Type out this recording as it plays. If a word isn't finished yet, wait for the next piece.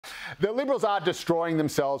The Liberals are destroying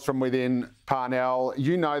themselves from within, Parnell.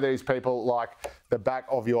 You know these people like the back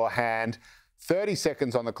of your hand. 30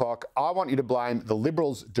 seconds on the clock. I want you to blame the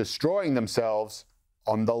Liberals destroying themselves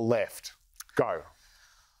on the left. Go.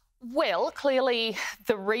 Well, clearly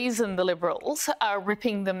the reason the Liberals are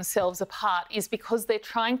ripping themselves apart is because they're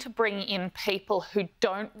trying to bring in people who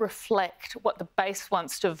don't reflect what the base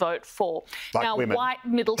wants to vote for. Like now, women. white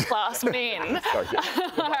middle-class men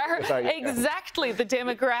are exactly the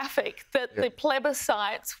demographic that the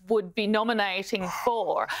plebiscites would be nominating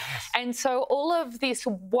for. And so all of this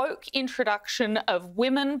woke introduction of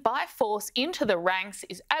women by force into the ranks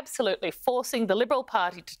is absolutely forcing the Liberal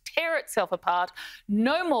Party to tear itself apart.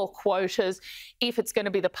 No more quotas. If it's going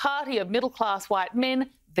to be the party of middle-class white men,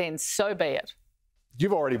 then so be it.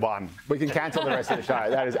 You've already won. We can cancel the rest of the show.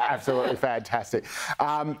 That is absolutely fantastic.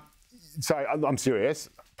 So I'm serious.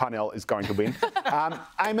 Parnell is going to win.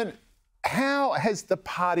 Eamon, how has the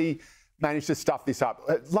party managed to stuff this up?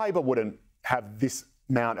 Labor wouldn't have this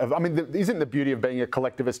amount of... I mean, isn't the beauty of being a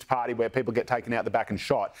collectivist party where people get taken out the back and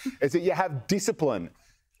shot, is that you have discipline.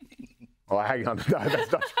 Oh, hang on. No, that's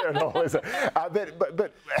not true at all, is it?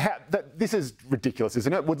 This is ridiculous,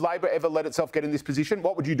 isn't it? Would Labor ever let itself get in this position?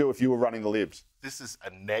 What would you do if you were running the Libs? This is a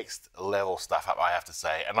next level stuff up, I have to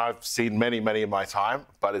say. And I've seen many in my time,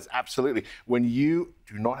 but it's absolutely... When you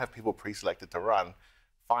do not have people pre-selected to run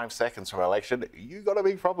 5 seconds from an election, you got a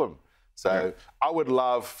big problem. So I would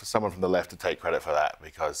love for someone from the left to take credit for that,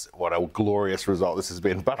 because what a glorious result this has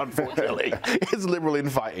been. But unfortunately, it's Liberal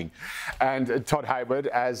infighting. And Todd Hayward,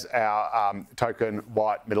 as our token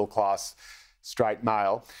white middle-class straight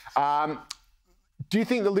male, do you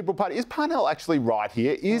think the Liberal Party... Is Parnell actually right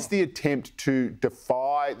here? Is the attempt to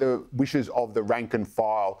defy the wishes of the rank and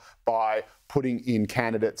file by putting in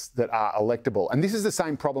candidates that are electable? And this is the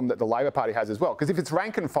same problem that the Labor Party has as well, because if it's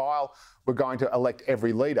rank and file, we're going to elect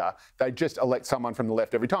every leader, they just elect someone from the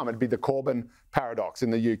left every time. It'd be the Corbyn paradox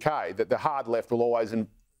in the UK, that the hard left will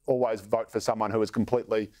always vote for someone who is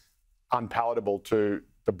completely unpalatable to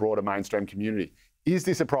the broader mainstream community. Is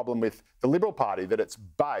this a problem with the Liberal Party, that its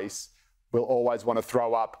base will always want to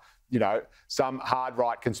throw up, you know, some hard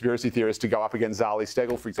right conspiracy theorist to go up against Zali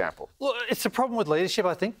Steggall, for example? Look, it's a problem with leadership,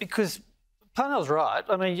 I think, because Parnell's right.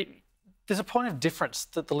 I mean, there's a point of difference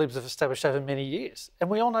that the Libs have established over many years, and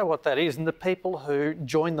we all know what that is, and the people who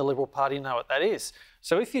join the Liberal Party know what that is.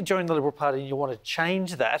 So if you join the Liberal Party and you want to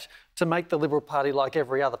change that to make the Liberal Party like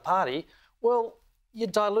every other party, well, you're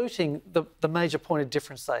diluting the major point of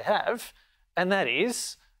difference they have, and that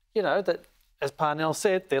is, you know, that, as Parnell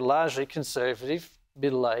said, they're largely conservative,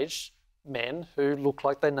 middle-aged men who look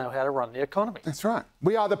like they know how to run the economy. That's right.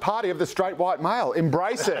 We are the party of the straight white male.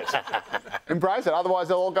 Embrace it. Embrace it. Otherwise,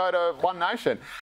 they'll all go to One Nation.